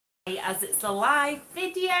as it's a live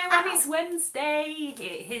video and it's Wednesday.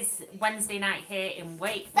 It is Wednesday night here in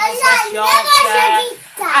Wakefield, West Yorkshire,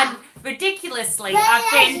 and ridiculously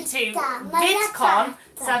I've been to VIDCON,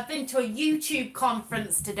 so I've been to a YouTube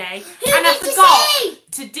conference today and I forgot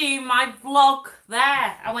to do my vlog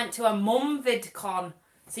there. I went to a mum VIDCON,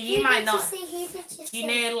 so you might not. Do you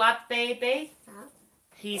know Lad Baby?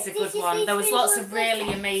 He's a good one. There was lots of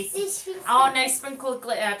really amazing. Oh no, sprinkled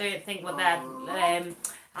glitter I don't think were there.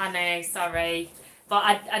 I know, sorry. But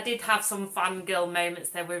I did have some fangirl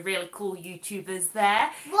moments. There were really cool YouTubers there.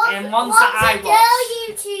 Ones that I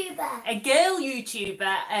watched. A girl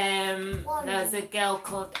YouTuber. There was a girl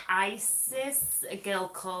called Isis, a girl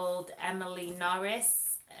called Emily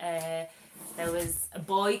Norris. There was a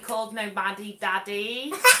boy called Nobody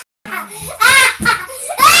Daddy.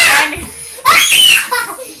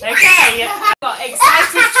 Okay, I've got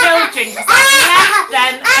excited children because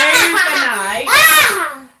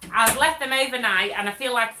I've left them overnight and I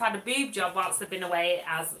feel like I've had a boob job whilst they've been away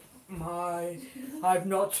as I've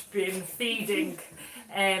not been feeding.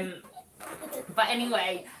 But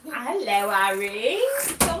anyway, hello Ari,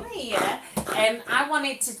 come here. I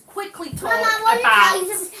wanted to quickly talk about...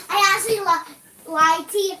 I actually like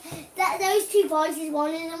those two voices,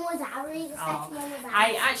 one of them was Ari, the second one was Ari.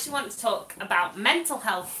 I actually want to talk about mental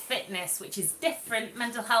health fitness, which is different.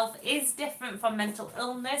 Mental health is different from mental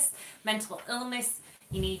illness. Mental illness,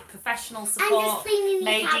 you need professional support,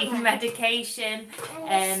 maybe medication,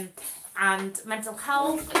 and mental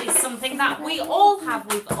health is something that we all have.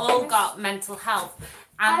 We've all got mental health.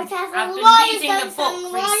 And I've been reading a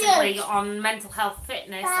book recently on mental health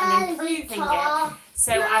fitness and improving it.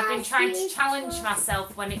 So I've been trying to challenge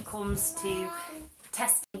myself when it comes to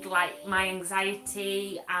testing like my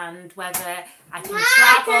anxiety and whether I can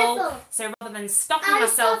travel. So rather than stopping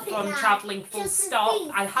myself from travelling full stop,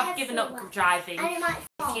 I have given up driving.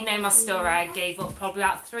 If you know my story, I gave up probably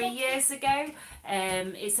about 3 years ago.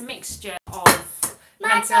 It's a mixture of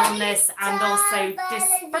mental illness and also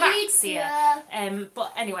dyspraxia.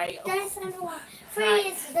 But anyway,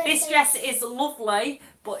 this dress is lovely,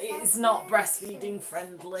 but it is not breastfeeding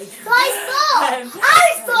friendly.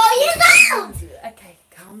 Okay,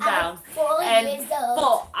 calm down.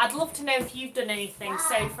 But I'd love to know if you've done anything.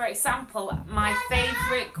 So, for example, my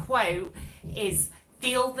favourite quote is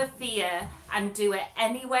 "Feel the fear and do it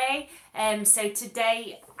anyway." So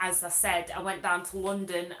today, as I said, I went down to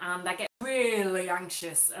London and I get really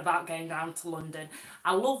anxious about going down to London.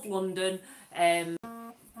 I love London.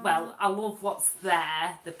 Well, I love what's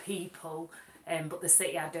there, the people, but the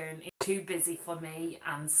city I don't. It's too busy for me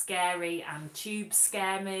and scary, and tubes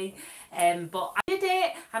scare me. But I did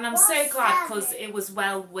it and I'm so glad because it was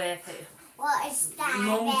well worth it. What is that?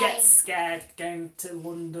 Mum gets scared going to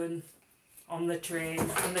London on the train,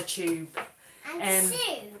 on the tube.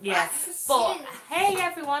 Yeah, but hey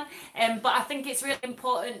everyone, but I think it's really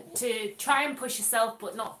important to try and push yourself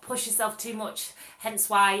but not push yourself too much, hence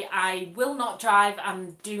why I will not drive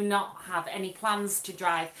and do not have any plans to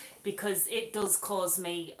drive, because it does cause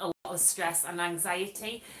me a lot of stress and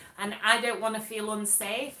anxiety and I don't want to feel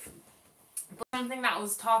unsafe. But something that I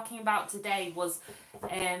was talking about today was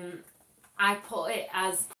I put it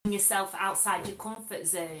as putting yourself outside your comfort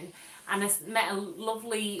zone. And I met a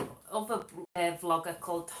lovely other vlogger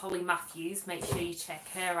called Holly Matthews. Make sure you check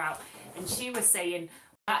her out. And she was saying,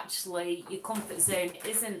 actually, your comfort zone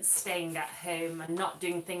isn't staying at home and not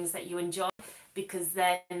doing things that you enjoy, because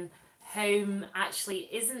then home actually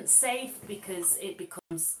isn't safe, because it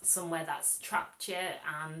becomes somewhere that's trapped you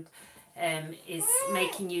and is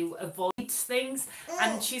making you avoid things.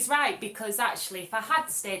 And she's right, because actually if I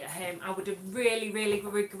had stayed at home I would have really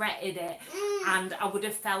regretted it and I would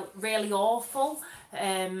have felt really awful.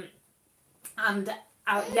 I'm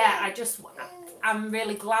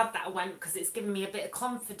really glad that I went, because it's given me a bit of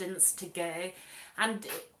confidence to go. And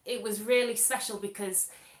it was really special because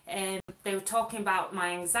they were talking about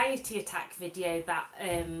my anxiety attack video that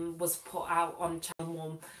was put out on Channel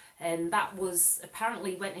 1. And that was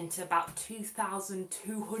apparently went into about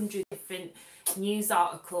 2,200 different news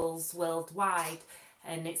articles worldwide,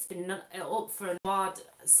 and it's been up for an award.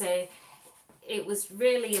 So it was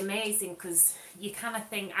really amazing, because you kind of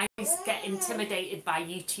think, I always get intimidated by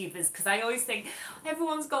YouTubers because I always think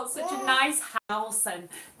everyone's got such a nice house and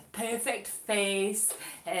perfect face,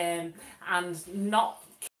 and not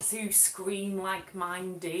kids who scream like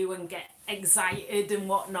mine do and get excited and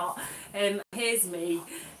whatnot. Here's me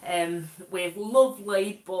with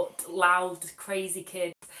lovely but loud crazy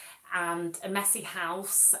kids and a messy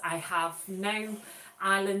house. I have no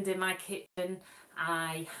island in my kitchen.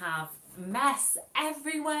 I have mess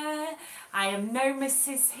everywhere. I am no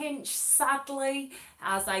Mrs. Hinch, sadly,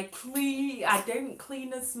 as I don't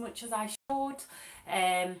clean as much as I should.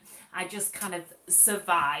 I just kind of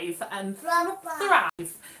survive and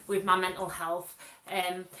thrive with my mental health.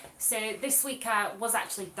 So this week I was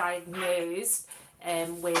actually diagnosed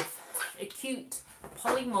with acute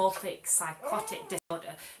polymorphic psychotic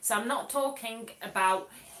disorder. So I'm not talking about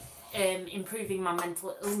improving my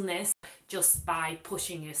mental illness just by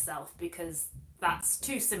pushing yourself, because that's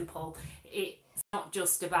too simple. It's not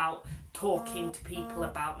just about talking to people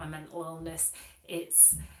about my mental illness.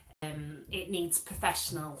 It needs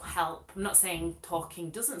professional help. I'm not saying talking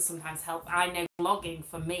doesn't sometimes help. I know blogging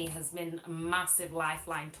for me has been a massive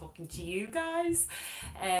lifeline, talking to you guys.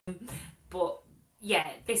 But yeah,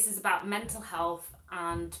 this is about mental health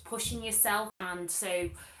and pushing yourself. And so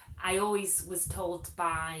I always was told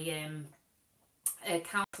by a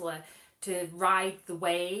counsellor to ride the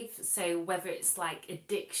wave. So whether it's like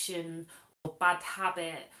addiction or bad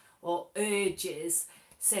habit or urges,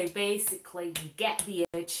 so basically you get the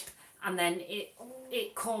urge and then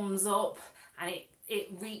it comes up and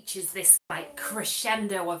it reaches this like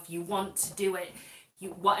crescendo of you want to do it,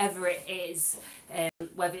 whatever it is,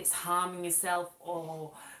 whether it's harming yourself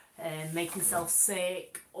or making yourself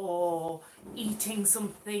sick or eating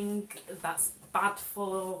something that's bad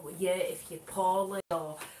for you if you're poorly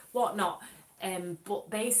or whatnot. But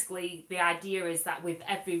basically the idea is that with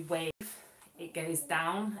every wave it goes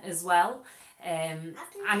down as well, and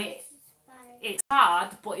it's hard,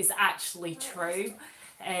 but it's actually true.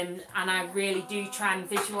 And I really do try and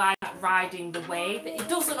visualise that riding the wave. It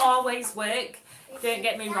doesn't always work, don't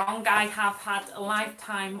get me wrong. I have had a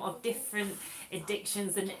lifetime of different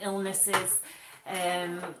addictions and illnesses,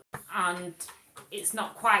 and it's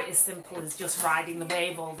not quite as simple as just riding the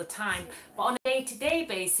wave all the time. But on a day-to-day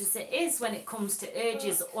basis it is, when it comes to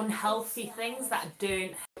urges, unhealthy things that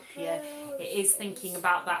don't help you. It is thinking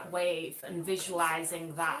about that wave and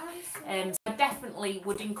visualising that. So I definitely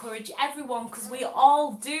would encourage everyone, because we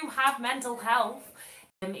all do have mental health.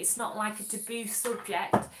 It's not like a taboo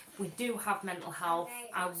subject. We do have mental health.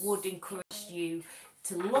 I would encourage you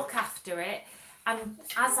to look after it. And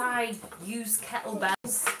as I use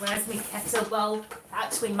kettlebells, where's my kettlebell? It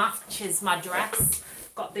actually matches my dress.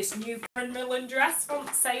 Got this new Karen Millen dress from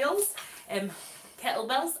sales.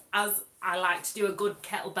 Kettlebells, as I like to do a good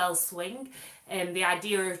kettlebell swing. The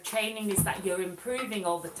idea of training is that you're improving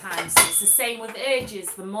all the time. So it's the same with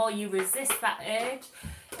urges. The more you resist that urge,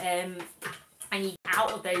 and you get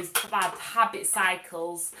out of those bad habit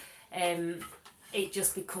cycles, it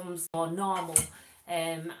just becomes more normal.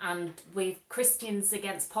 And with Christians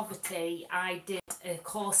Against Poverty, I did a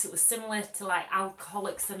course. It was similar to like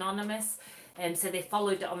Alcoholics Anonymous, so they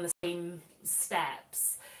followed it on the same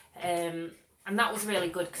steps, and that was really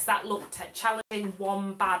good, because that looked at challenging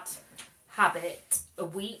one bad habit a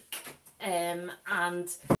week, and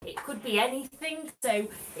it could be anything. So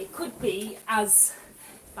it could be, as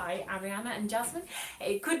by Ariana and Jasmine,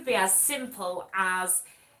 it could be as simple as,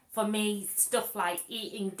 for me, stuff like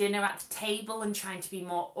eating dinner at the table and trying to be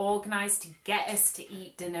more organised to get us to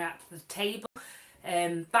eat dinner at the table.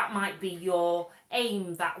 That might be your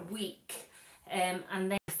aim that week,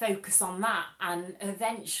 and then focus on that, and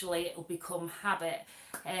eventually it will become habit.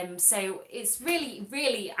 So it's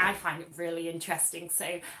really, I find it really interesting.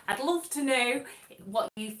 So I'd love to know what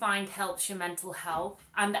you find helps your mental health.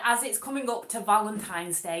 And as it's coming up to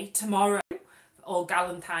Valentine's Day tomorrow, or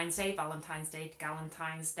Galentine's Day, Valentine's Day to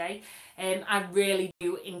Galentine's Day, I really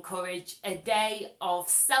do encourage a day of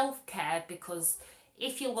self-care, because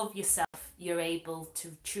if you love yourself, you're able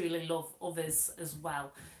to truly love others as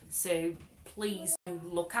well. So please do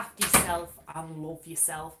look after yourself and love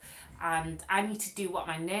yourself. And I need to do what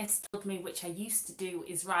my nurse told me, which I used to do,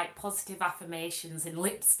 is write positive affirmations in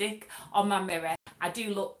lipstick on my mirror. I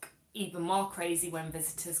do look even more crazy when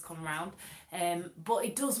visitors come round, but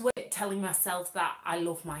it does work, telling myself that I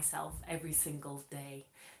love myself every single day.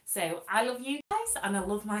 So I love you guys and I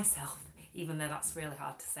love myself, even though that's really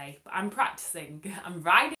hard to say, but I'm practicing. I'm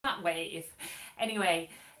riding that wave. Anyway,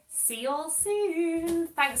 see you all soon.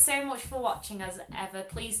 Thanks so much for watching as ever.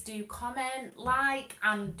 Please do comment, like,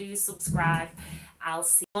 and do subscribe. I'll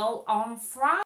see you all on Friday.